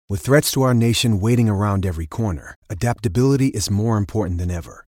With threats to our nation waiting around every corner, adaptability is more important than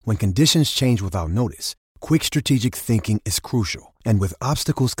ever. When conditions change without notice, quick strategic thinking is crucial. And with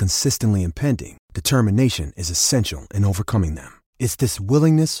obstacles consistently impending, determination is essential in overcoming them. It's this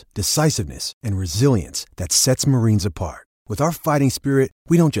willingness, decisiveness, and resilience that sets Marines apart. With our fighting spirit,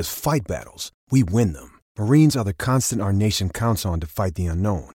 we don't just fight battles, we win them. Marines are the constant our nation counts on to fight the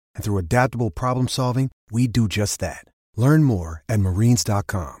unknown. And through adaptable problem solving, we do just that. Learn more at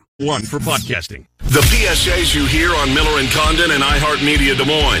marines.com. One for podcasting. The PSAs you hear on Miller and Condon and iHeartMedia Des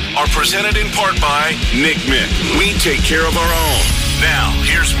Moines are presented in part by Nick Mick. We take care of our own. Now,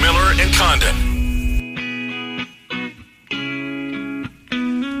 here's Miller and Condon.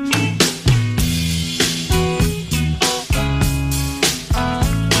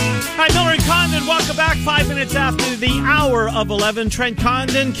 Welcome back. 5 minutes after the hour of 11. Trent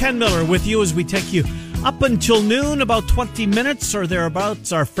Condon, Ken Miller with you as we take you up until noon, about 20 minutes or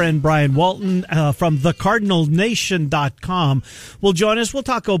thereabouts. Our friend Brian Walton from thecardinalnation.com will join us. We'll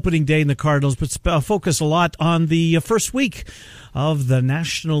talk opening day in the Cardinals, but focus a lot on the first week of the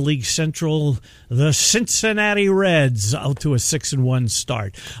National League Central, the Cincinnati Reds out to a 6-1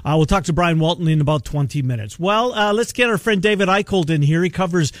 start. We'll talk to Brian Walton in about 20 minutes. Well, let's get our friend David Eicholt in here. He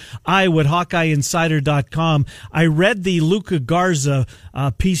covers Iowa at HawkeyeInsider.com. I read the Luka Garza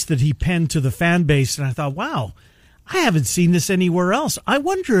piece that he penned to the fan base, and I thought, wow, I haven't seen this anywhere else. I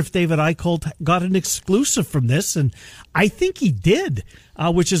wonder if David Eicholt got an exclusive from this, and I think he did,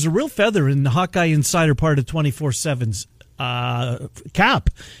 which is a real feather in the Hawkeye Insider part of 24/7's cap.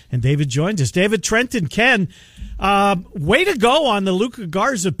 And David joins us. David, Trent, and Ken, way to go on the Luka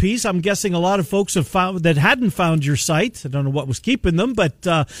Garza piece. I'm guessing a lot of folks have found that hadn't found your site. I don't know what was keeping them, but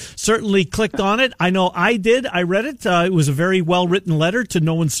certainly clicked on it. I know I did. I read it. It was a very well-written letter, to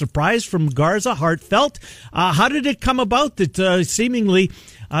no one's surprise, from Garza, heartfelt. How did it come about that seemingly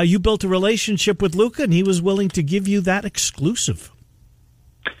you built a relationship with Luka and he was willing to give you that exclusive?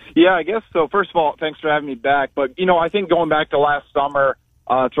 Yeah, I guess so. First of all, thanks for having me back. But, I think going back to last summer,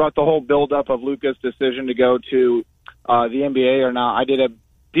 throughout the whole buildup of Luka's decision to go to the NBA or not, I did a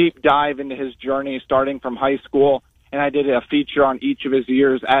deep dive into his journey starting from high school, and I did a feature on each of his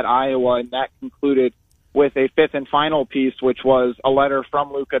years at Iowa, and that concluded with a fifth and final piece, which was a letter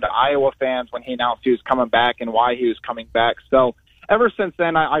from Luka to Iowa fans when he announced he was coming back and why he was coming back. So ever since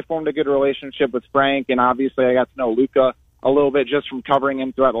then, I formed a good relationship with Frank, and obviously I got to know Luka a little bit just from covering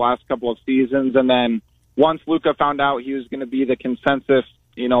him throughout the last couple of seasons. And then once Luka found out he was going to be the consensus,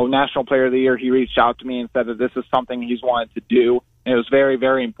 National Player of the Year, he reached out to me and said that this is something he's wanted to do. And it was very,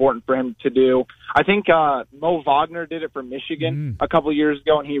 very important for him to do. I think Mo Wagner did it for Michigan a couple of years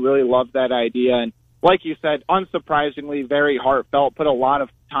ago, and he really loved that idea. And like you said, unsurprisingly, very heartfelt, put a lot of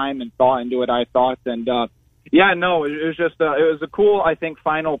time and thought into it, I thought. And, it was just it was a cool, I think,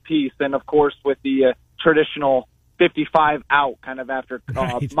 final piece. And, of course, with the traditional 55 out, kind of after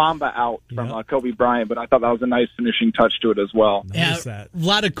Mamba out from Kobe Bryant, but I thought that was a nice finishing touch to it as well. Yeah, a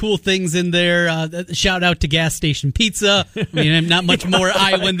lot of cool things in there. Shout out to Gas Station Pizza. I mean, I'm not much more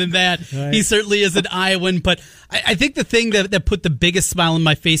Iowan than that. Right. He certainly is an Iowan, but I think the thing that put the biggest smile on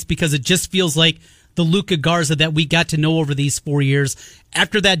my face, because it just feels like the Luka Garza that we got to know over these 4 years,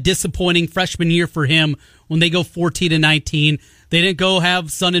 after that disappointing freshman year for him, when they go 14-19, they didn't go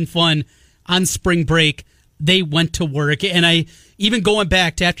have sun and fun on spring break. They went to work. And even going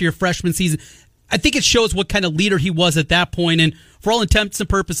back to after your freshman season, I think it shows what kind of leader he was at that point, and for all intents and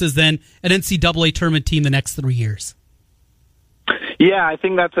purposes then, an NCAA tournament team the next 3 years. Yeah, I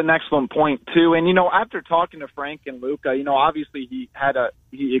think that's an excellent point, too. And, after talking to Frank and Luka, obviously he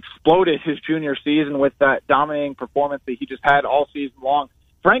exploded his junior season with that dominating performance that he just had all season long.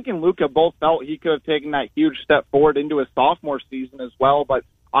 Frank and Luka both felt he could have taken that huge step forward into his sophomore season as well, but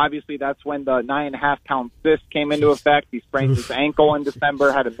obviously, that's when the 9.5-pound cyst came into effect. He sprained his ankle in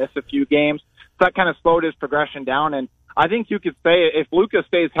December, had to miss a few games. So that kind of slowed his progression down. And I think you could say if Luka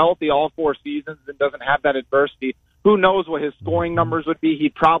stays healthy all 4 seasons and doesn't have that adversity, who knows what his scoring numbers would be.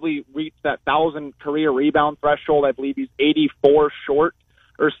 He'd probably reach that 1,000 career rebound threshold. I believe he's 84 short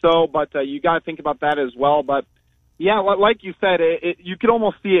or so. But you got to think about that as well. But, yeah, like you said, you could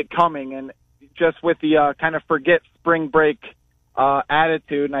almost see it coming. And just with the kind of forget spring break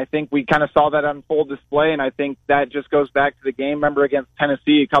attitude, and I think we kind of saw that on full display, and I think that just goes back to the game, remember, against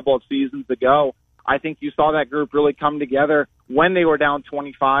Tennessee a couple of seasons ago. I think you saw that group really come together when they were down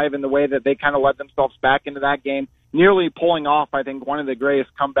 25, and the way that they kind of led themselves back into that game nearly pulling off, I think, one of the greatest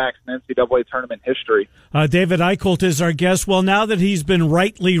comebacks in NCAA tournament history. David Eichholt is our guest. Well, now that he's been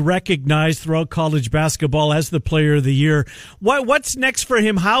rightly recognized throughout college basketball as the Player of the Year, what's next for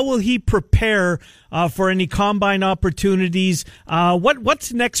him? How will he prepare for any combine opportunities?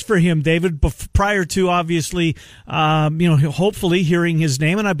 What's next for him, David? Prior to obviously, hopefully hearing his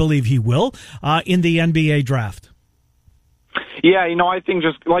name, and I believe he will in the NBA draft. Yeah, I think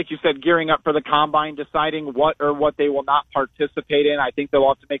just like you said, gearing up for the combine, deciding what they will not participate in. I think they'll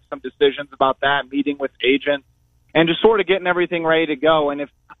have to make some decisions about that, meeting with agents, and just sort of getting everything ready to go. And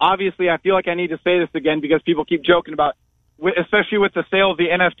obviously, I feel like I need to say this again because people keep joking about, especially with the sale of the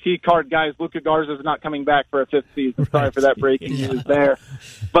NFT card, guys, Luka Garza is not coming back for a fifth season. Sorry for that breaking news there.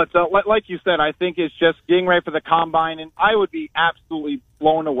 But like you said, I think it's just getting ready for the combine, and I would be absolutely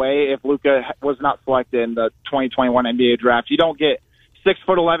blown away if Luka was not selected in the 2021 NBA draft. You don't get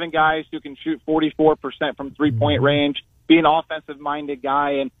 6'11" guys who can shoot 44% from three-point range, be an offensive-minded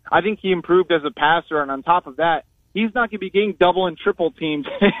guy, and I think he improved as a passer, and on top of that, he's not going to be getting double and triple teams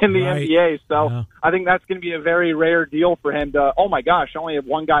in the NBA. So I think that's going to be a very rare deal for him to, oh my gosh, I only have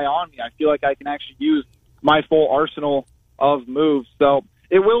one guy on me. I feel like I can actually use my full arsenal of moves. So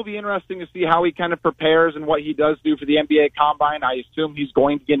it will be interesting to see how he kind of prepares and what he does do for the NBA Combine. I assume he's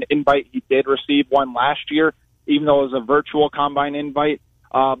going to get an invite. He did receive one last year, even though it was a virtual Combine invite.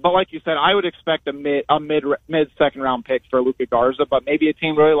 But like you said, I would expect a mid second round pick for Luka Garza, but maybe a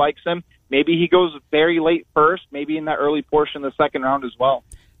team really likes him. Maybe he goes very late first, maybe in that early portion of the second round as well.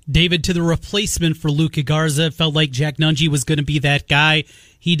 David, to the replacement for Luka Garza, it felt like Jack Nunge was going to be that guy.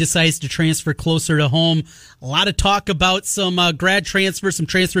 He decides to transfer closer to home. A lot of talk about some grad transfers, some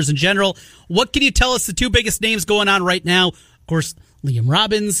transfers in general. What can you tell us the two biggest names going on right now? Of course, Liam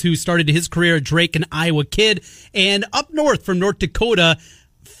Robbins, who started his career at Drake, an Iowa kid. And up north from North Dakota,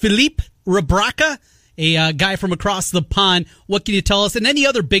 Filip Rebraca, a guy from across the pond. What can you tell us? And any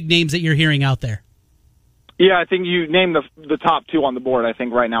other big names that you're hearing out there? Yeah, I think you named the top two on the board, I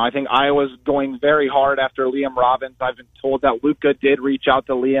think, right now. I think Iowa's going very hard after Liam Robbins. I've been told that Luka did reach out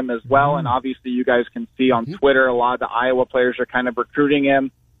to Liam as well, and obviously you guys can see on Twitter a lot of the Iowa players are kind of recruiting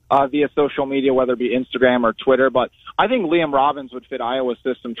him via social media, whether it be Instagram or Twitter. But I think Liam Robbins would fit Iowa's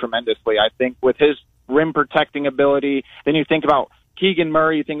system tremendously. I think with his rim protecting ability, then you think about Keegan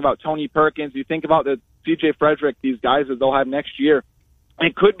Murray, you think about Tony Perkins, you think about the CJ Frederick, these guys that they'll have next year.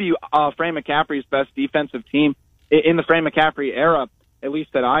 It could be Fran McCaffrey's best defensive team in the Fran McCaffrey era, at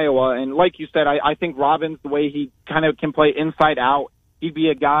least at Iowa. And like you said, I think Robbins, the way he kind of can play inside out, he'd be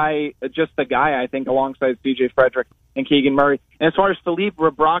a guy, just a guy, I think, alongside CJ Frederick and Keegan Murray. And as far as Filip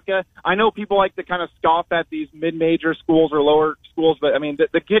Rebraca, I know people like to kind of scoff at these mid-major schools or lower schools, but, I mean,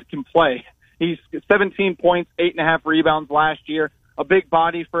 the kid can play. He's 17 points, 8.5 rebounds last year, a big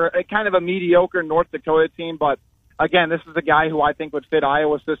body for a kind of a mediocre North Dakota team, but again, this is a guy who I think would fit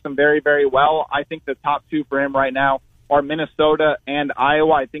Iowa's system very, very well. I think the top two for him right now are Minnesota and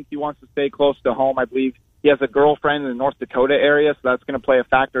Iowa. I think he wants to stay close to home. I believe he has a girlfriend in the North Dakota area, so that's going to play a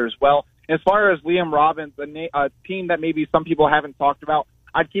factor as well. As far as Liam Robbins, a team that maybe some people haven't talked about,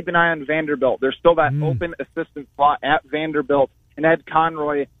 I'd keep an eye on Vanderbilt. There's still that open assistant slot at Vanderbilt, and Ed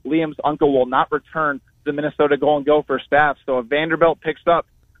Conroy, Liam's uncle, will not return to the Minnesota Golden Gopher staff. So if Vanderbilt picks up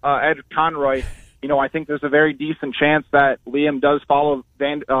Ed Conroy, I think there's a very decent chance that Liam does follow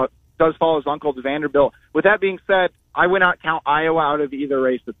his uncle to Vanderbilt. With that being said, I would not count Iowa out of either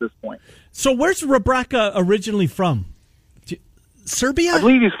race at this point. So where's Rebraca originally from? Serbia? I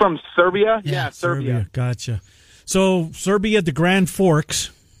believe he's from Serbia. Yeah, Serbia. Gotcha. So Serbia, the Grand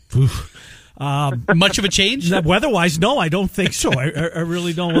Forks. Much of a change? Weather-wise, no, I don't think so. I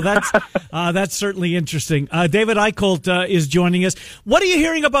really don't. Well, that's certainly interesting. David Eichholt is joining us. What are you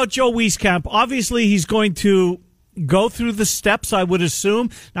hearing about Joe Wieskamp? Obviously, he's going to go through the steps, I would assume.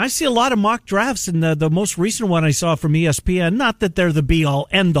 Now, I see a lot of mock drafts, and the most recent one I saw from ESPN, not that they're the be-all,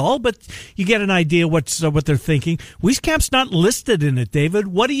 end-all, but you get an idea what they're thinking. Wieskamp's not listed in it, David.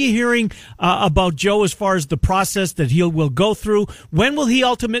 What are you hearing about Joe as far as the process that he will go through? When will he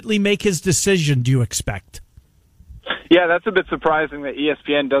ultimately make his decision, do you expect? Yeah, that's a bit surprising that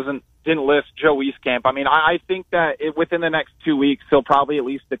ESPN didn't list Joe Wieskamp. I mean, I think that within the next 2 weeks, he'll probably at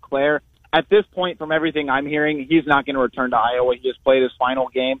least declare. At this point, from everything I'm hearing, he's not going to return to Iowa. He has played his final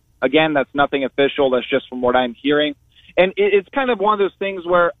game. Again, that's nothing official. That's just from what I'm hearing. And it's kind of one of those things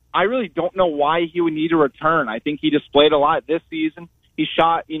where I really don't know why he would need to return. I think he displayed a lot this season. He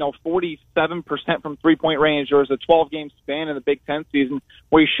shot, 47% from three-point range. There was a 12-game span in the Big Ten season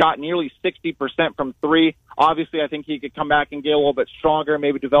where he shot nearly 60% from three. Obviously, I think he could come back and get a little bit stronger,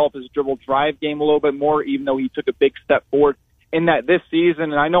 maybe develop his dribble drive game a little bit more, even though he took a big step forward in that this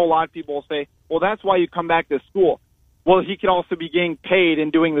season, and I know a lot of people will say, well, that's why you come back to school. Well, he could also be getting paid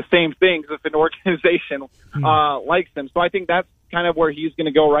and doing the same things if an organization likes him. So I think that's kind of where he's going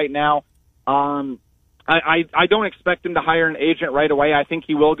to go right now. I don't expect him to hire an agent right away. I think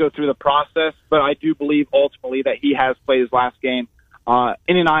he will go through the process, but I do believe ultimately that he has played his last game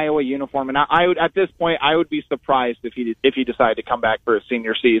in an Iowa uniform. And I would, at this point, I would be surprised if he decided to come back for his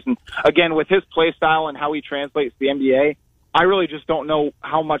senior season. Again, with his play style and how he translates the NBA, I really just don't know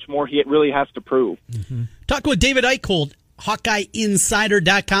how much more he really has to prove. Mm-hmm. Talk with David Eichhold,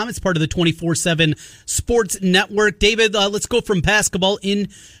 HawkeyeInsider.com. It's part of the 24/7 Sports Network. David, let's go from basketball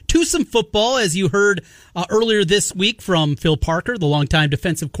into some football. As you heard earlier this week from Phil Parker, the longtime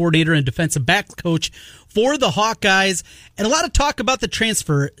defensive coordinator and defensive backs coach for the Hawkeyes, and a lot of talk about the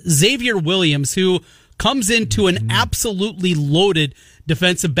transfer, Xavier Williams, who comes into an absolutely loaded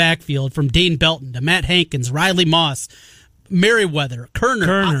defensive backfield from Dane Belton to Matt Hankins, Riley Moss, Merriweather,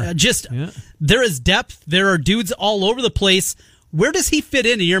 Kerner. There is depth. There are dudes all over the place. Where does he fit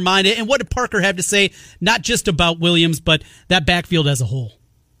in your mind? And what did Parker have to say, not just about Williams, but that backfield as a whole?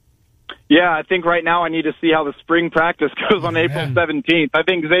 Yeah, I think right now I need to see how the spring practice goes on April 17th. I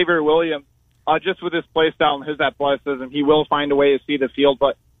think Xavier Williams, just with his play style and his athleticism, he will find a way to see the field.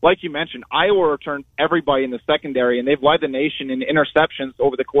 But like you mentioned, Iowa returned everybody in the secondary, and they've led the nation in interceptions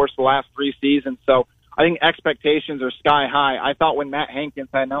over the course of the last 3 seasons. So I think expectations are sky high. I thought when Matt Hankins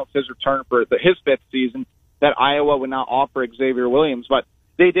had announced his return for his 5th season that Iowa would not offer Xavier Williams, but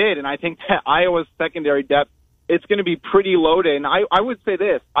they did. And I think that Iowa's secondary depth, it's going to be pretty loaded. And I would say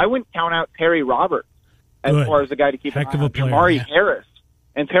this, I wouldn't count out Terry Roberts as far as the guy to keep an eye on. Jamari Harris.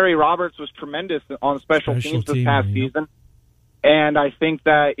 And Terry Roberts was tremendous on special teams this past season. And I think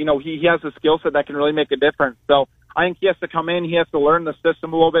that, he has a skill set that can really make a difference. So I think he has to come in. He has to learn the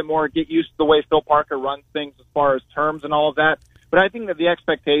system a little bit more, get used to the way Phil Parker runs things as far as terms and all of that. But I think that the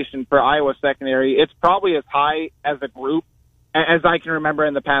expectation for Iowa secondary, it's probably as high as a group as I can remember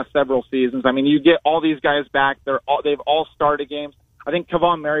in the past several seasons. I mean, you get all these guys back. They've all started games. I think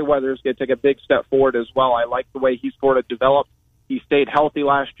Kavon Merriweather is going to take a big step forward as well. I like the way he sort of developed. He stayed healthy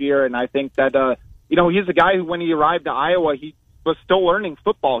last year, and I think that, he's a guy who, when he arrived to Iowa, he was still learning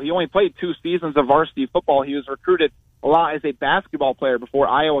football. He only played 2 seasons of varsity football. He was recruited a lot as a basketball player before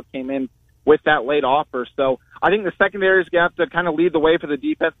Iowa came in with that late offer. So I think the secondary is going to have to kind of lead the way for the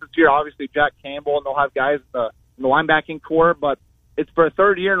defense this year. Obviously, Jack Campbell, and they'll have guys in the linebacking core, but it's for a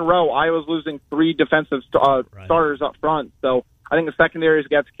 3rd year in a row, Iowa's losing 3 defensive starters up front. So I think the secondary has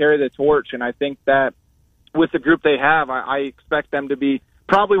got to carry the torch, and I think that with the group they have, I expect them to be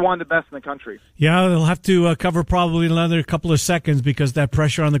probably one of the best in the country. Yeah, they'll have to cover probably another couple of seconds because that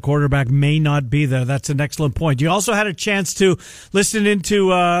pressure on the quarterback may not be there. That's an excellent point. You also had a chance to listen into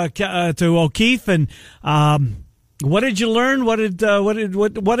to O'Keefe, and what did you learn? What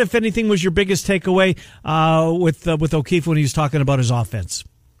if anything was your biggest takeaway with O'Keefe when he was talking about his offense?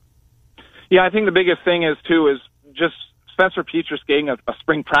 Yeah, I think the biggest thing is just Spencer Petras getting a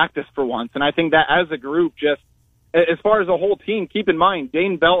spring practice for once, and I think that as a group, just as far as the whole team, keep in mind,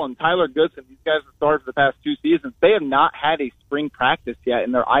 Dane Belton, Tyler Goodson, these guys have started for the past 2 seasons. They have not had a spring practice yet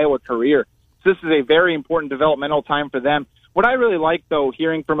in their Iowa career. So this is a very important developmental time for them. What I really like, though,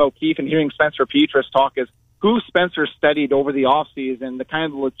 hearing from O'Keefe and hearing Spencer Petras talk is who Spencer studied over the offseason, the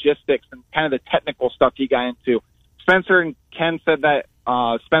kind of logistics and kind of the technical stuff he got into. Spencer and Ken said that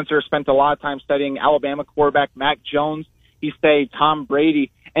Spencer spent a lot of time studying Alabama quarterback Mac Jones. He studied Tom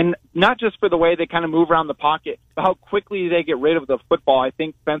Brady. And not just for the way they kind of move around the pocket, but how quickly they get rid of the football. I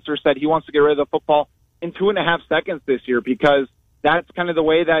think Spencer said he wants to get rid of the football in 2.5 seconds this year because that's kind of the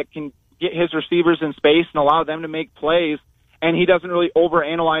way that can get his receivers in space and allow them to make plays. And he doesn't really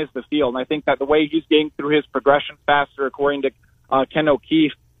overanalyze the field. And I think that the way he's getting through his progression faster, according to Ken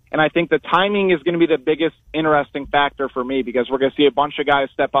O'Keefe. And I think the timing is going to be the biggest interesting factor for me because we're going to see a bunch of guys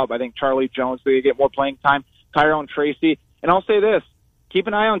step up. I think Charlie Jones is going to get more playing time, Tyrone Tracy. And I'll say this. Keep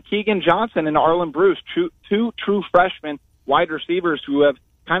an eye on Keegan Johnson and Arlen Bruce, 2 true freshmen wide receivers who have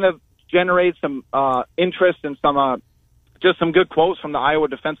kind of generated some interest and some good quotes from the Iowa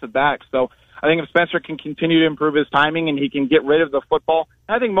defensive backs. So I think if Spencer can continue to improve his timing and he can get rid of the football,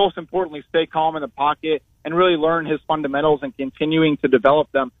 and I think most importantly stay calm in the pocket and really learn his fundamentals and continuing to develop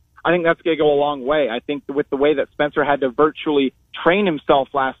them, I think that's going to go a long way. I think with the way that Spencer had to virtually train himself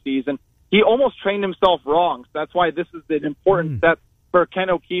last season, he almost trained himself wrong. So that's why this is an important step for Ken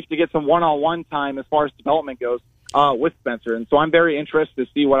O'Keefe to get some one-on-one time as far as development goes with Spencer. And so I'm very interested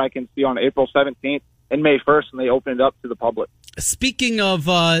to see what I can see on April 17th in May 1st, and they opened it up to the public. Speaking of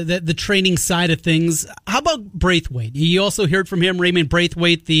the training side of things, how about Braithwaite? You also heard from him, Raymond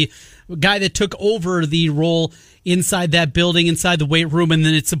Braithwaite, the guy that took over the role inside that building, inside the weight room, and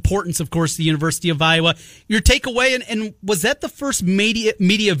then its importance, of course, the University of Iowa. Your takeaway, and was that the first media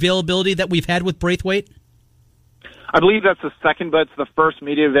availability that we've had with Braithwaite? I believe that's the second, but it's the first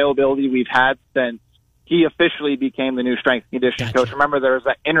media availability we've had since he officially became the new strength and conditioning coach. Remember, there was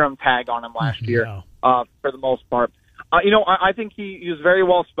that interim tag on him last year for the most part. I think he was very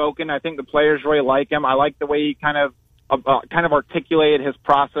well spoken. I think the players really like him. I like the way he kind of articulated his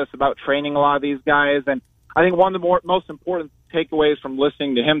process about training a lot of these guys. And I think one of the most important takeaways from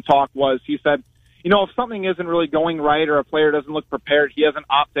listening to him talk was he said, if something isn't really going right or a player doesn't look prepared, he doesn't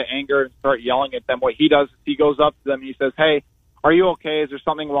opt to anger and start yelling at them. What he does is he goes up to them and he says, "Hey, are you okay? Is there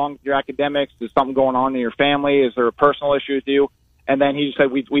something wrong with your academics? Is something going on in your family? Is there a personal issue with you?" And then he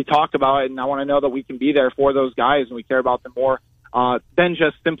said, we talked about it, and I want to know that we can be there for those guys, and we care about them more than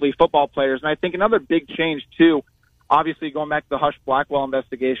just simply football players. And I think another big change, too, obviously going back to the Hush Blackwell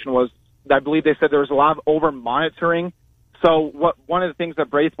investigation, was I believe they said there was a lot of over-monitoring. So one of the things that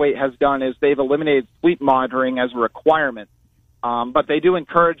Braithwaite has done is they've eliminated sleep monitoring as a requirement. But they do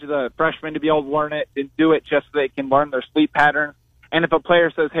encourage the freshmen to be able to learn it and do it just so they can learn their sleep patterns. And if a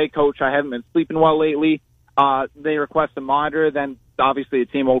player says, "Hey, coach, I haven't been sleeping well lately," they request a monitor, then obviously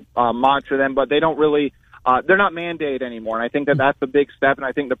the team will monitor them, but they don't really, they're not mandated anymore. And I think that that's a big step, and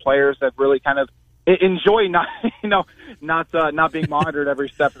I think the players have really kind of enjoy not being monitored every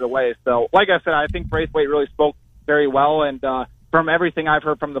step of the way. So, like I said, I think Braithwaite really spoke very well, and from everything I've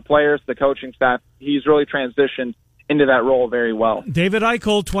heard from the players, the coaching staff, he's really transitioned into that role very well. David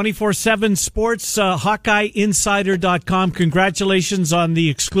Eichel, 24/7 Sports, HawkeyeInsider.com. Congratulations on the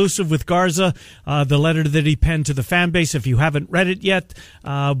exclusive with Garza, the letter that he penned to the fan base. If you haven't read it yet,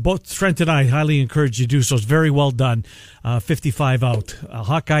 both Trent and I highly encourage you to do so. It's very well done. 55 out.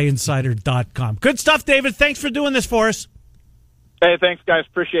 HawkeyeInsider.com. Good stuff, David. Thanks for doing this for us. Hey, thanks, guys.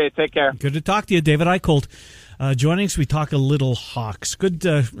 Appreciate it. Take care. Good to talk to you, David Eichel. Joining us, we talk a little Hawks. Good,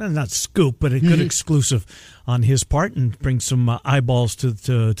 not scoop, but a good exclusive on his part, and bring some eyeballs to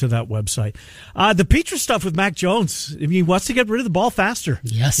that website. The Petra stuff with Mac Jones. I mean, he wants to get rid of the ball faster.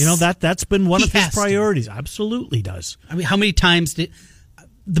 Yes, that's been one of his priorities. Absolutely does. I mean, how many times did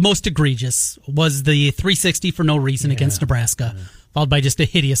the most egregious was the 360 for no reason against Nebraska, followed by just a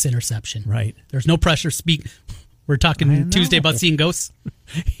hideous interception. Right. There's no pressure. We're talking Tuesday about seeing ghosts.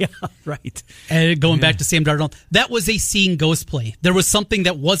 Yeah, right. And going back to Sam Darnold, that was a seeing ghost play. There was something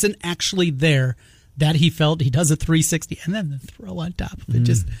that wasn't actually there that he felt. He does a 360 and then the throw on top of it.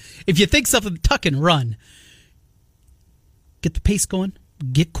 Just, if you think something, tuck and run. Get the pace going.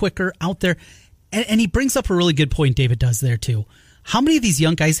 Get quicker out there. And he brings up a really good point, David does there too. How many of these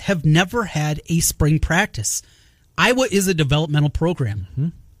young guys have never had a spring practice? Iowa is a developmental program. Mm-hmm.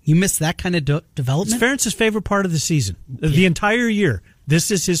 You miss that kind of development? It's Ferentz's favorite part of the season. The entire year.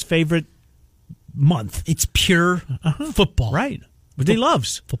 This is his favorite month. It's pure football. Right. But he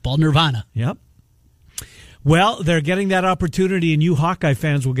loves. Football nirvana. Yep. Well, they're getting that opportunity, and you Hawkeye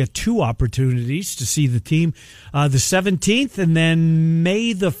fans will get two opportunities to see the team. The 17th and then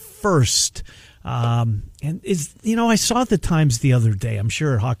May the 1st. I saw the times the other day. I'm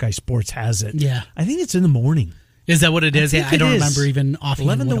sure Hawkeye Sports has it. Yeah. I think it's in the morning. Is that what it is? I don't remember even offhand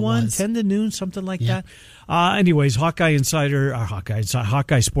 11 to 1, 10 10 to noon, something like that. Anyways, Hawkeye Insider,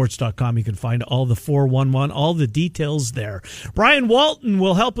 HawkeyeSports.com. You can find all the 411, all the details there. Brian Walton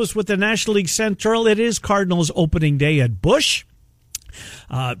will help us with the National League Central. It is Cardinals opening day at Busch.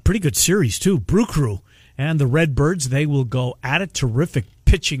 Pretty good series, too. Brew Crew and the Redbirds, they will go at it. Terrific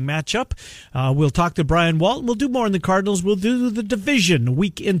pitching matchup. We'll talk to Brian Walton. We'll do more in the Cardinals. We'll do the division a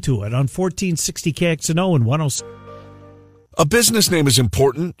week into it on 1460 KXNO and 106. A business name is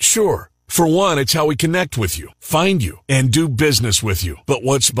important, sure. For one, it's how we connect with you, find you, and do business with you. But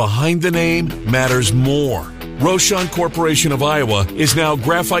what's behind the name matters more. Roshan Corporation of Iowa is now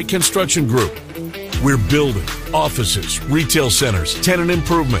Graphite Construction Group. We're building offices, retail centers, tenant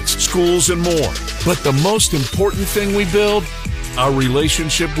improvements, schools, and more. But the most important thing we build, our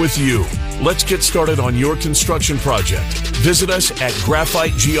relationship with you. Let's get started on your construction project. Visit us at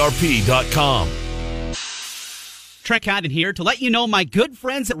graphitegrp.com. Trent Condon here to let you know my good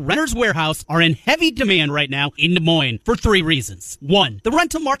friends at Renters Warehouse are in heavy demand right now in Des Moines for 3 reasons. 1, the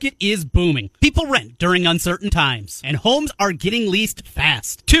rental market is booming. People rent during uncertain times, and homes are getting leased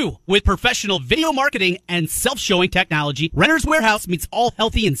fast. 2, with professional video marketing and self-showing technology, Renters Warehouse meets all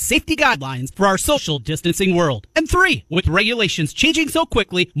healthy and safety guidelines for our social distancing world. And 3, with regulations changing so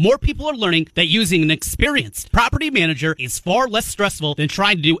quickly, more people are learning that using an experienced property manager is far less stressful than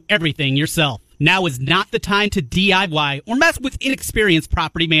trying to do everything yourself. Now is not the time to DIY or mess with inexperienced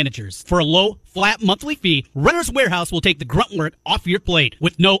property managers. For a low, flat monthly fee, Renters Warehouse will take the grunt work off your plate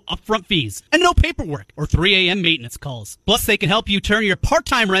with no upfront fees and no paperwork or 3 a.m. maintenance calls. Plus, they can help you turn your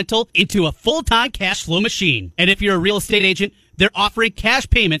part-time rental into a full-time cash flow machine. And if you're a real estate agent, they're offering cash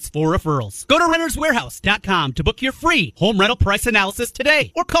payments for referrals. Go to renterswarehouse.com to book your free home rental price analysis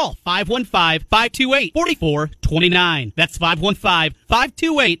today or call 515-528-4429. That's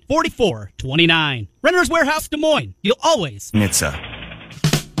 515-528-4429. Renters Warehouse, Des Moines. You'll always NHTSA.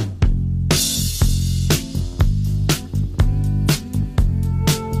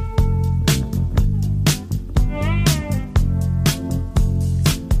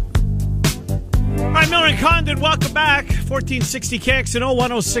 Miller and Condon, welcome back. 1460 KXNO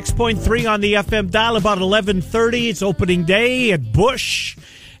 106.3 on the FM dial. About 11:30. It's opening day at Busch.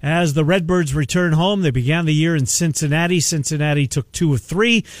 As the Redbirds return home, they began the year in Cincinnati. Cincinnati took 2 of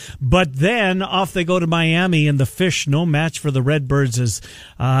 3, but then off they go to Miami, and the Fish, no match for the Redbirds as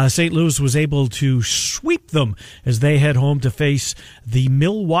St. Louis was able to sweep them as they head home to face the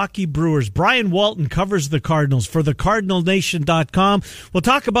Milwaukee Brewers. Brian Walton covers the Cardinals for thecardinalnation.com. We'll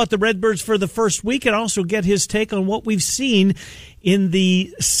talk about the Redbirds for the first week and also get his take on what we've seen in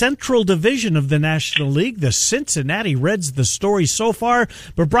the Central Division of the National League. The Cincinnati Reds, the story so far.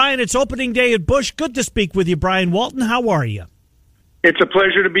 But, Brian, it's opening day at Busch. Good to speak with you, Brian Walton. How are you? It's a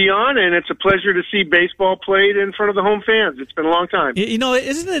pleasure to be on, and it's a pleasure to see baseball played in front of the home fans. It's been a long time. You know,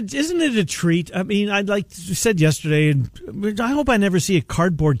 isn't it a treat? I mean, I said yesterday, and I hope I never see a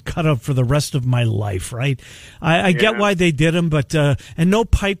cardboard cutout for the rest of my life, right? I get why they did them, but and no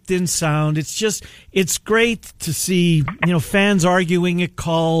piped-in sound. It's great to see, fans arguing at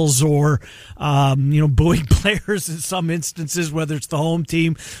calls or, booing players in some instances, whether it's the home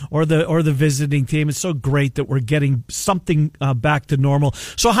team or the visiting team. It's so great that we're getting something back to normal.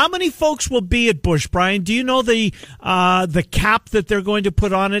 So how many folks will be at Busch, Brian? Do you know the cap that they're going to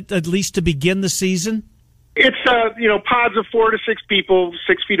put on it, at least to begin the season? It's pods of 4 to 6 people,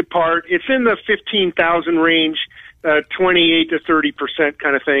 6 feet apart. It's in the 15,000 range, 28 to 30%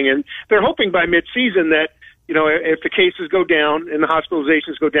 kind of thing, and they're hoping by mid-season that if the cases go down and the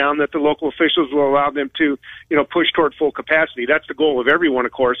hospitalizations go down, that the local officials will allow them to push toward full capacity. That's the goal of everyone,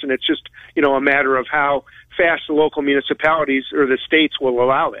 of course, and it's just a matter of how fast the local municipalities or the states will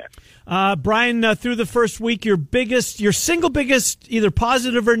allow that. Brian, through the first week, your single biggest, either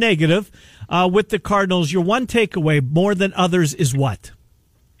positive or negative, with the Cardinals, your one takeaway more than others is what?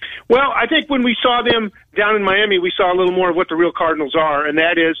 Well, I think when we saw them down in Miami, we saw a little more of what the real Cardinals are, and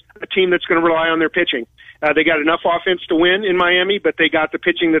that is a team that's going to rely on their pitching. They got enough offense to win in Miami, but they got the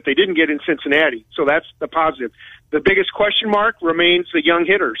pitching that they didn't get in Cincinnati. So that's the positive. The biggest question mark remains the young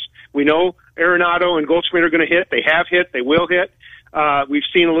hitters. We know Arenado and Goldschmidt are going to hit. They have hit. They will hit. We've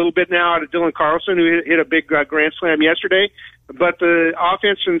seen a little bit now out of Dylan Carlson, who hit a big grand slam yesterday. But the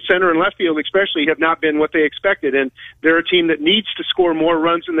offense in center and left field especially have not been what they expected. And they're a team that needs to score more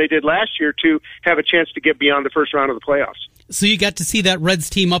runs than they did last year to have a chance to get beyond the first round of the playoffs. So you got to see that Reds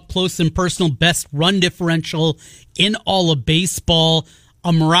team up close and personal, best run differential in all of baseball.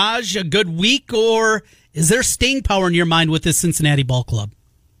 A mirage, a good week, or is there staying power in your mind with this Cincinnati ball club?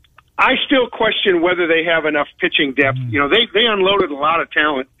 I still question whether they have enough pitching depth. They unloaded a lot of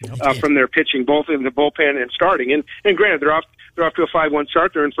talent from their pitching, both in the bullpen and starting. And granted, they're off to a 5-1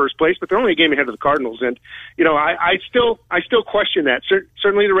 start. They're in first place, but they're only a game ahead of the Cardinals. And I still question that.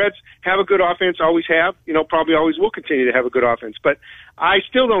 Certainly, the Reds have a good offense, always have. Probably always will continue to have a good offense. But I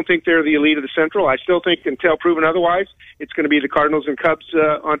still don't think they're the elite of the Central. I still think, until proven otherwise, it's going to be the Cardinals and Cubs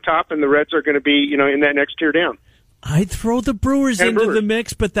on top, and the Reds are going to be in that next tier down. I'd throw the Brewers into the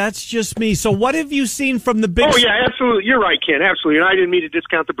mix, but that's just me. So what have you seen from the big... Oh, yeah, absolutely. You're right, Ken, absolutely. And I didn't mean to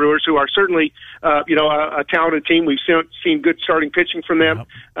discount the Brewers, who are certainly, a talented team. We've seen good starting pitching from them. Yep.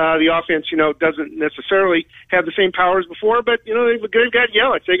 The offense, doesn't necessarily have the same power as before, but, they've got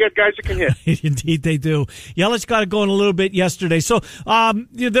Yelich. They got guys that can hit. Indeed, they do. Yelich got it going a little bit yesterday. So,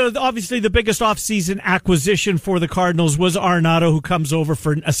 obviously, the biggest offseason acquisition for the Cardinals was Arenado, who comes over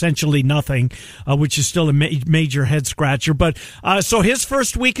for essentially nothing, which is still a major head scratcher. But so his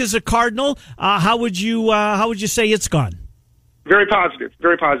first week as a Cardinal, how would you say it's gone? Very positive,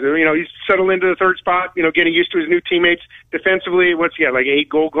 very positive. He's settled into the third spot. Getting used to his new teammates defensively. What's he got, like 8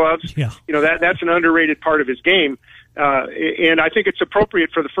 Gold Gloves? Yeah. That's an underrated part of his game. And I think it's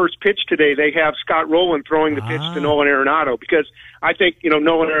appropriate for the first pitch today. They have Scott Rowland throwing the pitch to Nolan Arenado, because I think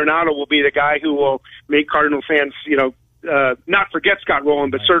Nolan Arenado will be the guy who will make Cardinal fans not forget Scott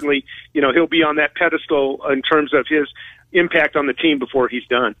Rowland, but certainly, he'll be on that pedestal in terms of his impact on the team before he's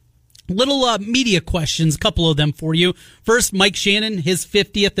done. Little media questions, a couple of them for you. First, Mike Shannon, his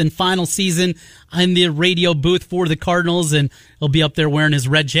 50th and final season in the radio booth for the Cardinals, and he'll be up there wearing his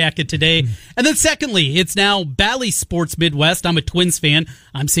red jacket today. And then secondly, it's now Bally Sports Midwest. I'm a Twins fan.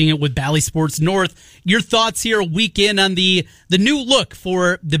 I'm seeing it with Bally Sports North. Your thoughts here a week in on the new look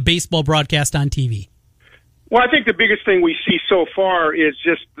for the baseball broadcast on TV? Well, I think the biggest thing we see so far is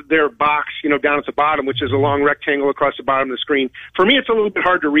just their box, down at the bottom, which is a long rectangle across the bottom of the screen. For me, it's a little bit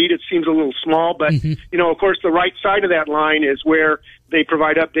hard to read. It seems a little small, but, of course, the right side of that line is where they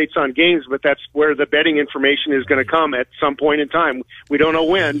provide updates on games, but that's where the betting information is going to come at some point in time. We don't know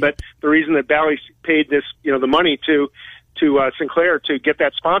when, but the reason that Bally paid this, the money to Sinclair to get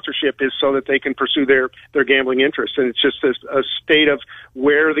that sponsorship is so that they can pursue their gambling interests. And it's just a state of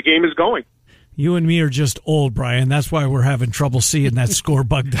where the game is going. You and me are just old, Brian. That's why we're having trouble seeing that score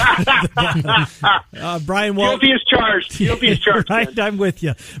bug. Brian Walton. Guilty as charged. Guilty as charged. Right, I'm with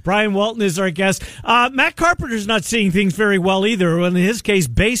you. Brian Walton is our guest. Matt Carpenter's not seeing things very well either. In his case,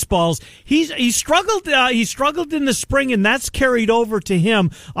 baseballs. He struggled. He struggled in the spring, and that's carried over to him.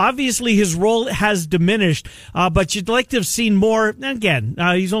 Obviously, his role has diminished, but you'd like to have seen more. Again,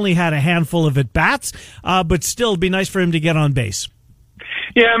 he's only had a handful of at bats, but still, it'd be nice for him to get on base.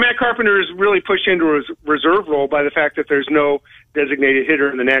 Yeah, Matt Carpenter is really pushed into his reserve role by the fact that there's no designated hitter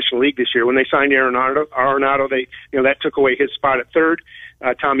in the National League this year. When they signed Arenado, they that took away his spot at third.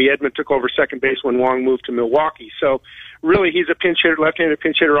 Tommy Edman took over second base when Wong moved to Milwaukee. So really, he's a pinch hitter, left-handed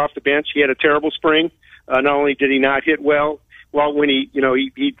pinch hitter off the bench. He had a terrible spring. Not only did he not hit well when he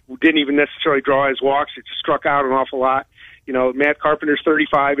didn't even necessarily draw his walks. It just struck out an awful lot. Matt Carpenter's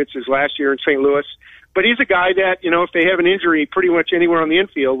 35. It's his last year in St. Louis. But he's a guy that, if they have an injury pretty much anywhere on the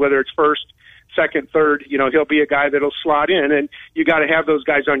infield, whether it's first, second, third, he'll be a guy that'll slot in. And you got to have those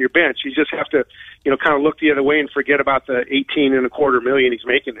guys on your bench. You just have to, kind of look the other way and forget about the $18.25 million he's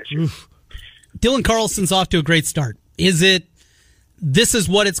making this year. Dylan Carlson's off to a great start. Is it this is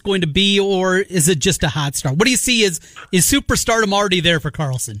what it's going to be, or is it just a hot start? What do you see? Is superstardom already there for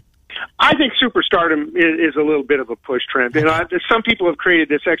Carlson? I think superstardom is a little bit of a push, Trent. Some people have created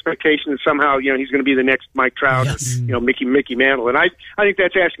this expectation that somehow, he's going to be the next Mike Trout, yes, or, Mickey Mantle. And I think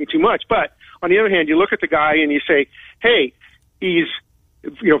that's asking too much. But on the other hand, you look at the guy and you say, hey, he's,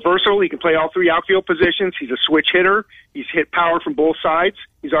 versatile. He can play all three outfield positions. He's a switch hitter. He's hit power from both sides.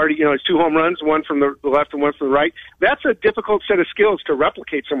 He's already, his 2 home runs, one from the left and one from the right. That's a difficult set of skills to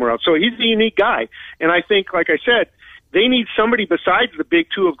replicate somewhere else. So he's a unique guy. And I think, like I said, they need somebody besides the big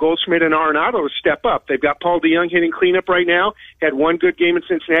two of Goldschmidt and Arenado to step up. They've got Paul DeJong hitting cleanup right now, had one good game in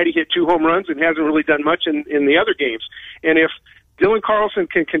Cincinnati, hit 2 home runs, and hasn't really done much in the other games. And if Dylan Carlson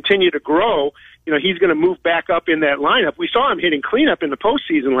can continue to grow, he's going to move back up in that lineup. We saw him hitting cleanup in the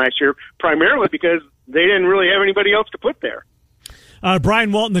postseason last year, primarily because they didn't really have anybody else to put there.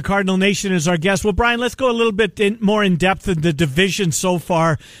 Brian Walton, the Cardinal Nation, is our guest. Well, Brian, let's go a little bit more in depth in the division so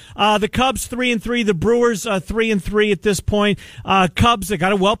far. The Cubs 3-3, the Brewers 3-3 at this point. Cubs, they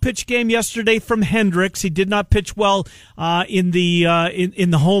got a well-pitched game yesterday from Hendricks. He did not pitch well in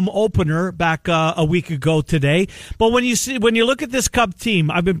the home opener back a week ago today. But when you look at this Cub team,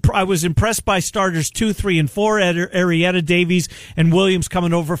 I was impressed by starters 2, 3, and 4. Arrieta, Davies, and Williams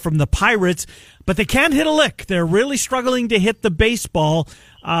coming over from the Pirates. But they can't hit a lick. They're really struggling to hit the baseball.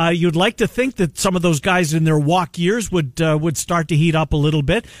 You'd like to think that some of those guys in their walk years would start to heat up a little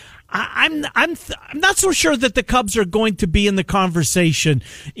bit. I'm not so sure that the Cubs are going to be in the conversation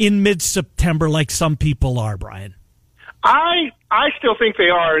in mid-September like some people are, Brian. I still think they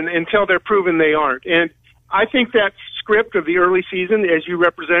are until they're proven they aren't. And I think that script of the early season, as you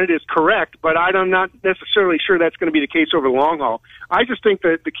represented, is correct, but I'm not necessarily sure that's going to be the case over the long haul. I just think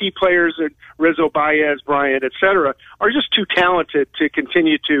that the key players, Rizzo, Baez, Bryant, et cetera, are just too talented to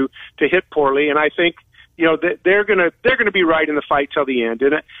continue to hit poorly, and I think they're going to be right in the fight till the end.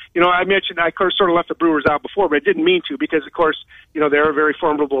 And I mentioned I sort of left the Brewers out before, but I didn't mean to because, of course, they're a very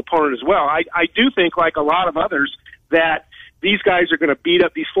formidable opponent as well. I do think, like a lot of others, that these guys are going to beat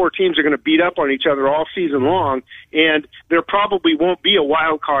up, these 4 teams are going to beat up on each other all season long, and there probably won't be a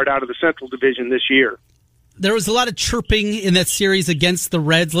wild card out of the Central Division this year. There was a lot of chirping in that series against the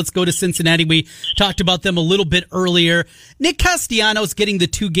Reds. Let's go to Cincinnati. We talked about them a little bit earlier. Nick Castellanos getting the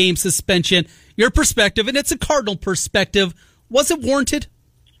 2-game suspension. Your perspective, and it's a Cardinal perspective, was it warranted?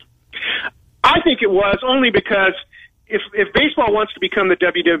 I think it was, only because if baseball wants to become the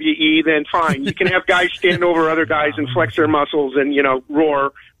WWE, then fine. You can have guys stand over other guys and flex their muscles and,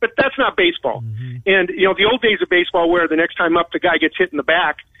 roar. But that's not baseball. Mm-hmm. And, the old days of baseball where the next time up the guy gets hit in the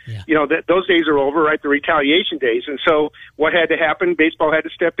back, those days are over, right? The retaliation days. And so what had to happen? Baseball had to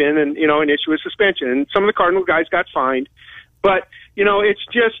step in and issue a suspension. And some of the Cardinal guys got fined. But,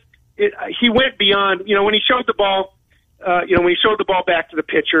 he went beyond, when he showed the ball, when he showed the ball back to the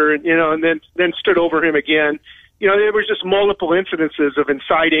pitcher, and then stood over him again. There was just multiple incidences of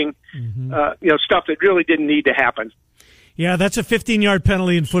inciting, stuff that really didn't need to happen. Yeah, that's a 15-yard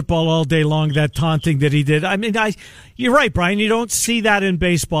penalty in football all day long, that taunting that he did. I mean, you're right, Brian. You don't see that in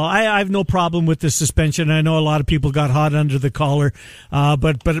baseball. I have no problem with the suspension. I know a lot of people got hot under the collar,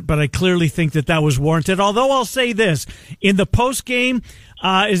 but I clearly think that was warranted. Although I'll say this, in the post-game,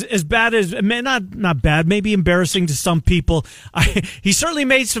 as bad as, not bad, maybe embarrassing to some people, he certainly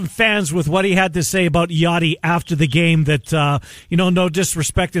made some fans with what he had to say about Yachty after the game that, no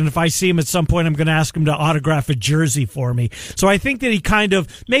disrespect, and if I see him at some point, I'm going to ask him to autograph a jersey for me. So I think that he kind of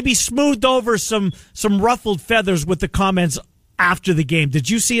maybe smoothed over some ruffled feathers with the comments after the game. Did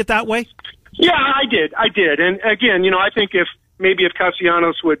you see it that way? Yeah, I did. And again, I think if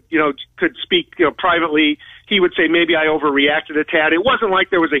Castellanos would, could speak, privately, he would say maybe I overreacted a tad. It wasn't like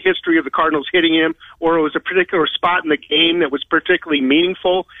there was a history of the Cardinals hitting him or it was a particular spot in the game that was particularly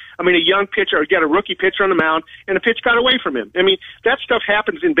meaningful. I mean, a young pitcher, got a rookie pitcher on the mound, and a pitch got away from him. I mean, that stuff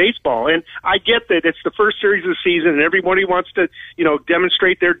happens in baseball, and I get that it's the first series of the season and everybody wants to,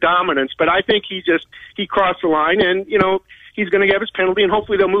 demonstrate their dominance, but I think he crossed the line, and, he's going to get his penalty, and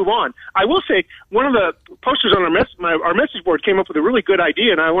hopefully they'll move on. I will say, one of the posters on our message board came up with a really good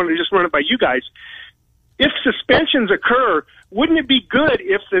idea, and I wanted to just run it by you guys. If suspensions occur, wouldn't it be good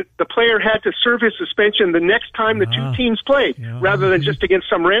if the player had to serve his suspension the next time the two teams played, rather than just against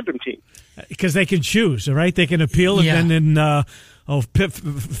some random team? Because they can choose, right? They can appeal, and then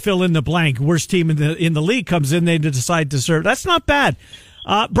fill in the blank. Worst team in the league comes in, they decide to serve. That's not bad.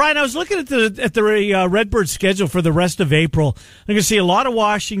 Brian, I was looking at the Redbird schedule for the rest of April. They're going to see a lot of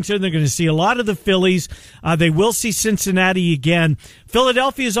Washington. They're going to see a lot of the Phillies. They will see Cincinnati again.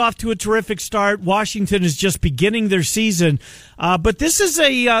 Philadelphia is off to a terrific start. Washington is just beginning their season. But this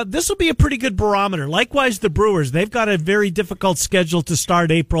will be a pretty good barometer. Likewise, the Brewers. They've got a very difficult schedule to start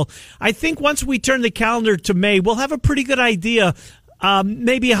April. I think once we turn the calendar to May, we'll have a pretty good idea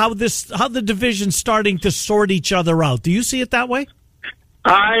maybe how the division's starting to sort each other out. Do you see it that way?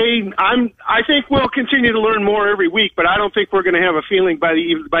 I think we'll continue to learn more every week, but I don't think we're going to have a feeling by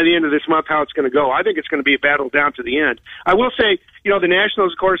the end of this month how it's going to go. I think it's going to be a battle down to the end. I will say, the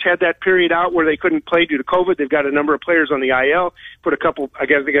Nationals, of course, had that period out where they couldn't play due to COVID. They've got a number of players on the IL, I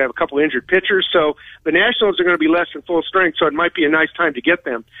guess they have a couple injured pitchers. So the Nationals are going to be less than full strength, so it might be a nice time to get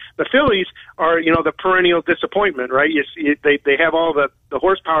them. The Phillies are, the perennial disappointment, right? They have all the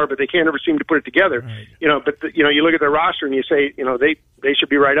horsepower, but they can't ever seem to put it together. Right. You look at their roster and you say, they should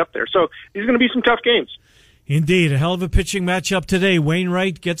be right up there. So these are going to be some tough games. Indeed, a hell of a pitching matchup today.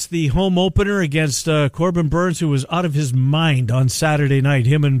 Wainwright gets the home opener against Corbin Burns, who was out of his mind on Saturday night.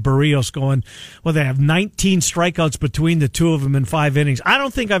 Him and Barrios going, they have 19 strikeouts between the two of them in 5 innings. I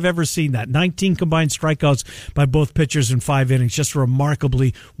don't think I've ever seen that. 19 combined strikeouts by both pitchers in 5 innings. Just a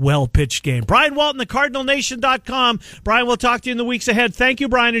remarkably well-pitched game. Brian Walton, thecardinalnation.com. Brian, we'll talk to you in the weeks ahead. Thank you,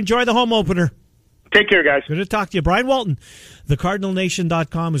 Brian. Enjoy the home opener. Take care, guys. Good to talk to you. Brian Walton,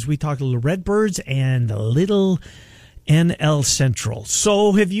 thecardinalnation.com, as we talk to the Redbirds and the little NL Central.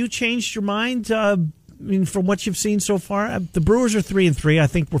 So have you changed your mind from what you've seen so far? The Brewers are 3-3. I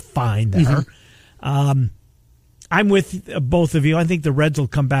think we're fine there. Mm-hmm. I'm with both of you. I think the Reds will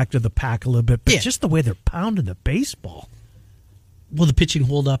come back to the pack a little bit, but just the way they're pounding the baseball. Will the pitching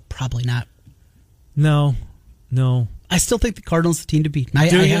hold up? Probably not. No. I still think the Cardinals are the team to beat. I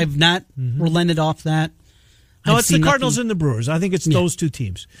have not relented off that. No, it's the Cardinals and the Brewers. I think it's those two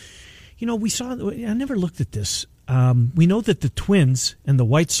teams. We saw. I never looked at this. We know that the Twins and the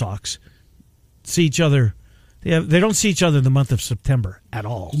White Sox see each other. They don't see each other in the month of September at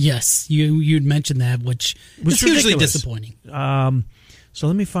all. Yes, you'd mentioned that, which is usually disappointing. So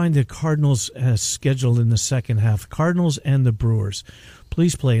let me find the Cardinals schedule in the second half. Cardinals and the Brewers,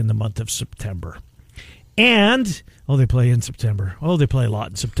 please play in the month of September. And, they play in September. They play a lot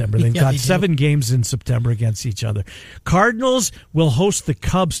in September. They've got 7 games in September against each other. Cardinals will host the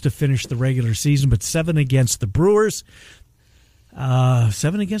Cubs to finish the regular season, but 7 against the Brewers.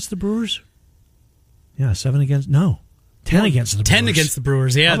 7 against the Brewers? Yeah, 10 against the Brewers. 10 against the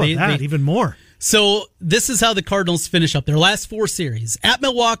Brewers, yeah. How about that? Even more. So this is how the Cardinals finish up their last 4 series. At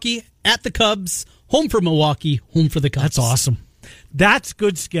Milwaukee, at the Cubs, home for Milwaukee, home for the Cubs. That's awesome. That's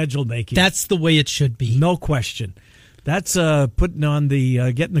good schedule making. That's the way it should be. No question. That's putting on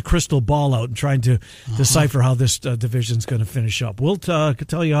the getting the crystal ball out and trying to decipher how this division's going to finish up. We'll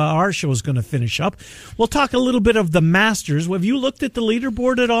tell you how our show is going to finish up. We'll talk a little bit of the Masters. Have you looked at the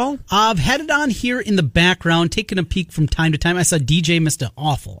leaderboard at all? I've had it on here in the background, taking a peek from time to time. I saw DJ missed an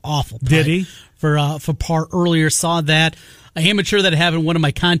awful Did he? For par earlier, saw that. amateur that I have in one of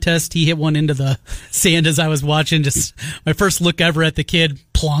my contests. He hit one into the sand as I was watching. Just my first look ever at the kid.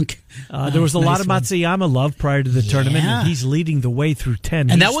 Plunk. There was a lot of Matsuyama love prior to the tournament, and he's leading the way through 10.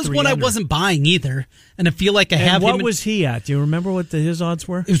 And that was one I wasn't buying either. And I feel like I have him. What was he at? Do you remember what his odds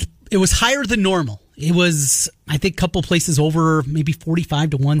were? It was higher than normal. It was, I think, a couple places over, maybe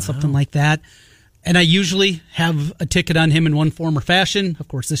 45-1, something like that. And I usually have a ticket on him in one form or fashion. Of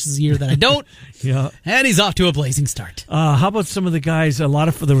course, this is the year that I don't. Yeah. And he's off to a blazing start. How about some of the guys? There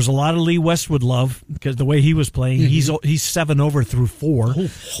was a lot of Lee Westwood love because the way he was playing. Mm-hmm. He's 7 over through 4. Oh.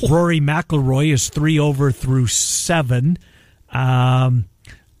 Rory McIlroy is 3 over through 7.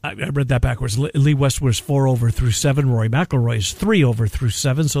 I read that backwards. Lee Westwood is 4 over through 7. Rory McIlroy is 3 over through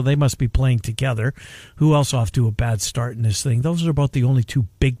 7, so they must be playing together. Who else off to a bad start in this thing? Those are about the only 2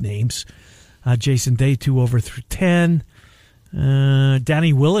 big names. Jason Day, 2 over through 10.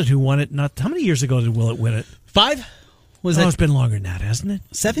 Danny Willett, who won it. How many years ago did Willett win it? 5? It's been longer than that, hasn't it?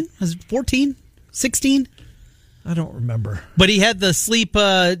 7? Was it 14? 16? I don't remember. But he had the sleep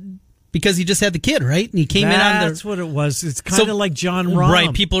because he just had the kid, right? And he came in on the... That's what it was. It's kind of like John Rahm.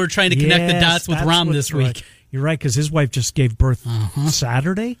 Right, people are trying to connect the dots with Rahm this week. Right. You're right, because his wife just gave birth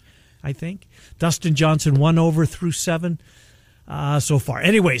Saturday, I think. Dustin Johnson, 1 over through 7. So far.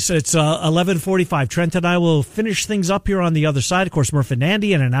 Anyways, it's 11:45. Trent and I will finish things up here on the other side. Of course, Murph and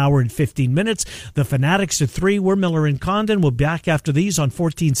Andy in an hour and 15 minutes. The Fanatics at 3. We're Miller and Condon. We'll be back after these on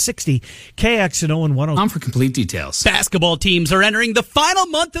 1460 KXNO and 102. For complete details. Basketball teams are entering the final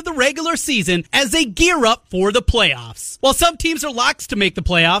month of the regular season as they gear up for the playoffs. While some teams are locks to make the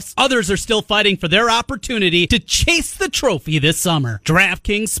playoffs, others are still fighting for their opportunity to chase the trophy this summer.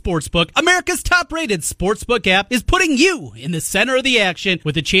 DraftKings Sportsbook, America's top-rated sportsbook app, is putting you in the center of the action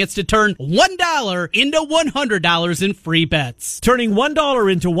with a chance to turn $1 into $100 in free bets. Turning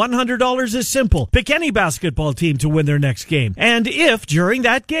 $1 into $100 is simple. Pick any basketball team to win their next game. And if, during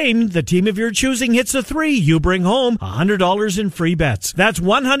that game, the team of your choosing hits a 3, you bring home $100 in free bets. That's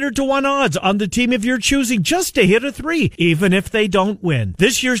 100-1 odds on the team of your choosing just to hit a 3, even if they don't win.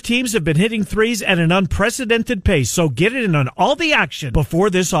 This year's teams have been hitting 3s at an unprecedented pace, so get in on all the action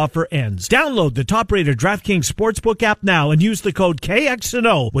before this offer ends. Download the top-rated DraftKings Sportsbook app now and use the code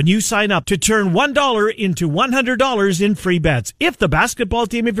KXNO when you sign up to turn $1 into $100 in free bets if the basketball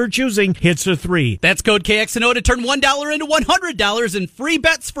team of your choosing hits a 3. That's code KXNO to turn $1 into $100 in free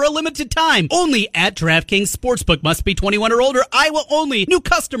bets for a limited time. Only at DraftKings Sportsbook. Must be 21 or older. Iowa only. New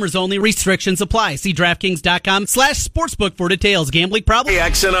customers only. Restrictions apply. See DraftKings.com/sportsbook for details. Gambling problem?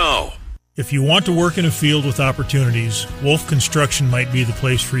 KXNO. If you want to work in a field with opportunities, Wolf Construction might be the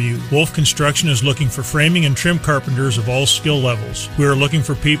place for you. Wolf Construction is looking for framing and trim carpenters of all skill levels. We are looking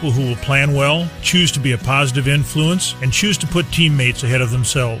for people who will plan well, choose to be a positive influence, and choose to put teammates ahead of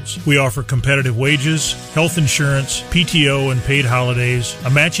themselves. We offer competitive wages, health insurance, PTO and paid holidays, a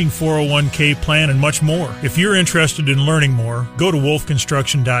matching 401k plan, and much more. If you're interested in learning more, go to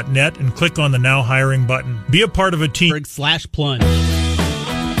wolfconstruction.net and click on the Now Hiring button. Be a part of a team. /plunge.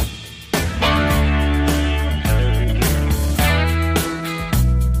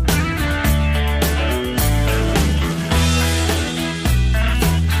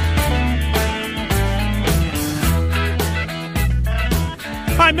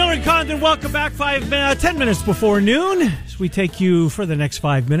 Hi, Miller and Condon. Welcome back. 10 minutes before noon as we take you for the next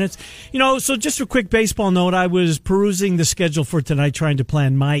 5 minutes. So just a quick baseball note. I was perusing the schedule for tonight, trying to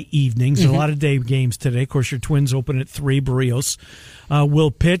plan my evenings. A lot of day games today. Of course, your Twins open at 3. Barrios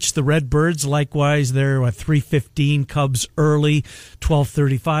will pitch. The Redbirds, likewise, they're at 3:15. Cubs early,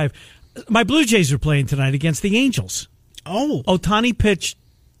 12:35. My Blue Jays are playing tonight against the Angels. Oh. Ohtani pitched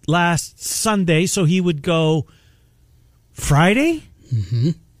last Sunday, so he would go Friday? Mm-hmm.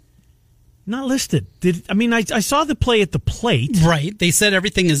 Not listed. I saw the play at the plate. Right. They said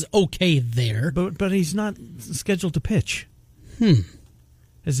everything is okay there. But he's not scheduled to pitch.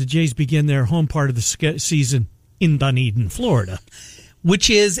 As the Jays begin their home part of the season in Dunedin, Florida. Which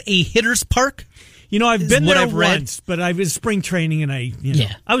is a hitter's park? I've been there once, but I was spring training and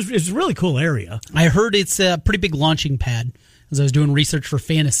it was a really cool area. I heard it's a pretty big launching pad as I was doing research for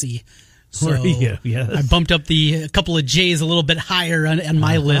fantasy. So yes. I bumped up a couple of J's a little bit higher on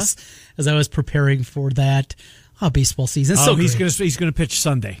my list as I was preparing for that baseball season. So he's going to pitch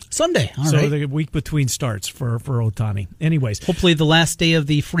Sunday. All so right. the week between starts for Ohtani. Anyways, hopefully the last day of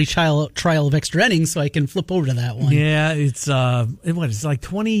the free trial of extra innings, so I can flip over to that one. Yeah, it's it's like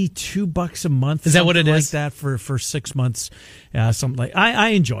 $22 a month. Is that what it is? Like that for 6 months, something like. I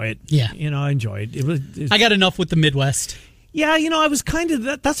enjoy it. Yeah, I enjoy it. I got enough with the Midwest. Yeah, I was kind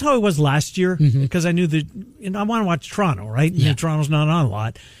of that's how I was last year because I knew that I want to watch Toronto, right? Yeah. Toronto's not on a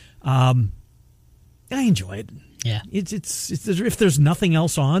lot. I enjoy it. Yeah. It's if there's nothing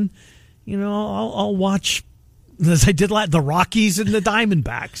else on, I'll watch, as I did the Rockies and the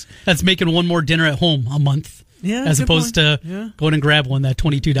Diamondbacks. That's making one more dinner at home a month. Yeah, as opposed to going and grab one, that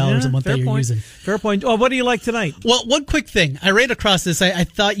 $22 a month that you're using. Fair point. Oh, what do you like tonight? Well, one quick thing. I ran across this. I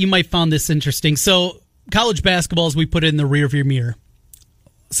thought you might find this interesting. So, college basketball, as we put it in the rearview mirror.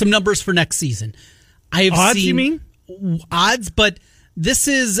 Some numbers for next season. I have odds, seen you mean? Odds, but this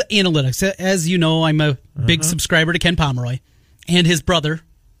is analytics. As you know, I'm a big subscriber to Ken Pomeroy and his brother,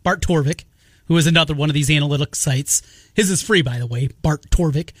 Bart Torvik, who is another one of these analytics sites. His is free, by the way.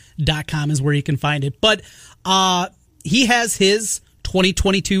 BartTorvik.com is where you can find it. But he has his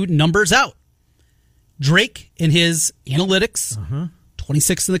 2022 numbers out. Drake, in his analytics,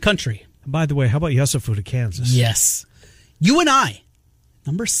 26th in the country. By the way, how about Yusufu to Kansas? Yes. UNI,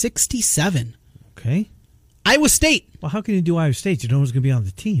 number 67. Okay. Iowa State. Well, how can you do Iowa State? You know who's going to be on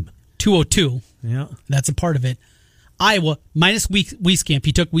the team. 202. Yeah. That's a part of it. Iowa, minus Wieskamp.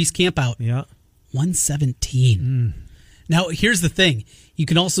 He took Wieskamp out. Yeah. 117. Now, here's the thing. You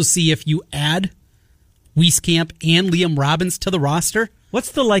can also see if you add Wieskamp and Liam Robbins to the roster.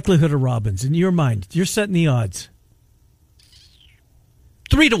 What's the likelihood of Robbins in your mind? You're setting the odds.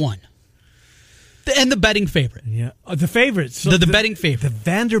 3-1. And the betting favorite. Yeah. The favorite. So the betting favorite. The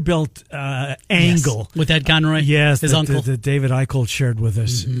Vanderbilt angle. Yes. With Ed Conroy? Yes. His uncle. The David Eichel shared with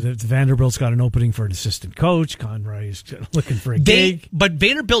us. The Vanderbilt's got an opening for an assistant coach. Conroy's looking for a gig. But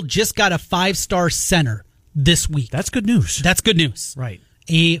Vanderbilt just got a 5-star center this week. That's good news. That's good news. Right.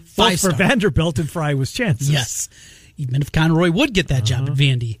 A 5-star. Both for Vanderbilt and for Iowa's chances. Yes. Even if Conroy would get that job at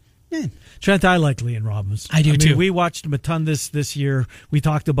Vandy. Trent, I like Liam Robbins. I do too. We watched him a ton this year. We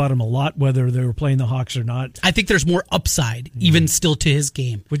talked about him a lot, whether they were playing the Hawks or not. I think there's more upside, even still, to his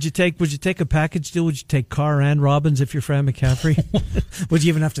game. Would you take a package deal? Would you take Carr and Robbins if you're Fran McCaffrey? Would you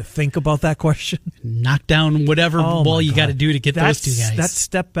even have to think about that question? Knock down whatever ball you got to do to get those two guys. That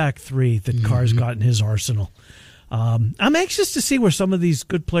step back three that Carr's got in his arsenal. I'm anxious to see where some of these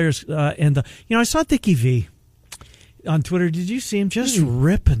good players end up. I saw Dickie V on Twitter. Did you see him just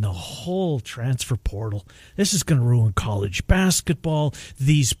ripping the whole transfer portal? This is going to ruin college basketball.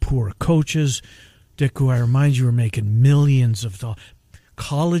 These poor coaches. Dick, who I remind you are making millions of dollars.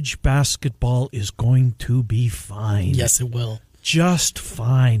 College basketball is going to be fine. Yes, it will. Just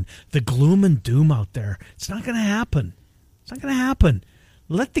fine. The gloom and doom out there. It's not going to happen. It's not going to happen.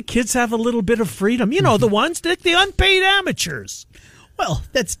 Let the kids have a little bit of freedom. The ones, Dick, the unpaid amateurs. Well,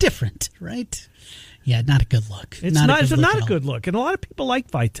 that's different, right? Yeah, not a good look. It's not a good look. And a lot of people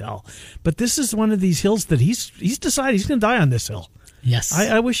like Vitale. But this is one of these hills that he's decided he's going to die on this hill. Yes.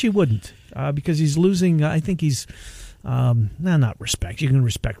 I wish he wouldn't because he's losing. I think he's not respect. You can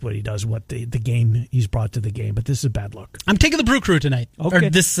respect what he does, what the game he's brought to the game. But this is a bad look. I'm taking the Brew Crew tonight. Okay. Or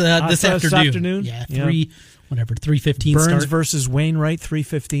this afternoon. Yeah, 3:15 Burns start. versus Wainwright,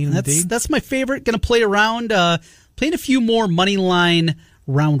 3:15 indeed. That's my favorite. Going to play around, playing a few more money line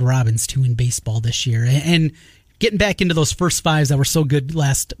round robins too in baseball this year, and getting back into those first fives that were so good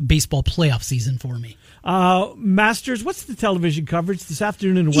last baseball playoff season for me. Masters, what's the television coverage this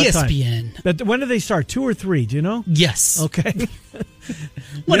afternoon and what time? ESPN. But when do they start? 2 or 3? Do you know? Yes. Okay.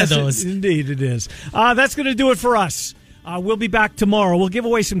 One of those. Indeed, it is. That's going to do it for us. We'll be back tomorrow. We'll give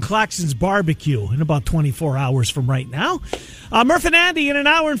away some Claxon's barbecue in about 24 hours from right now. Murph and Andy in an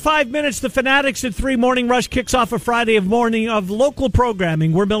hour and 5 minutes. The Fanatics at 3 Morning Rush kicks off a Friday morning of local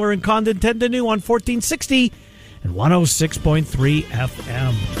programming. We're Miller and Condon 10 to noon on 1460 and 106.3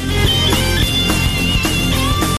 FM.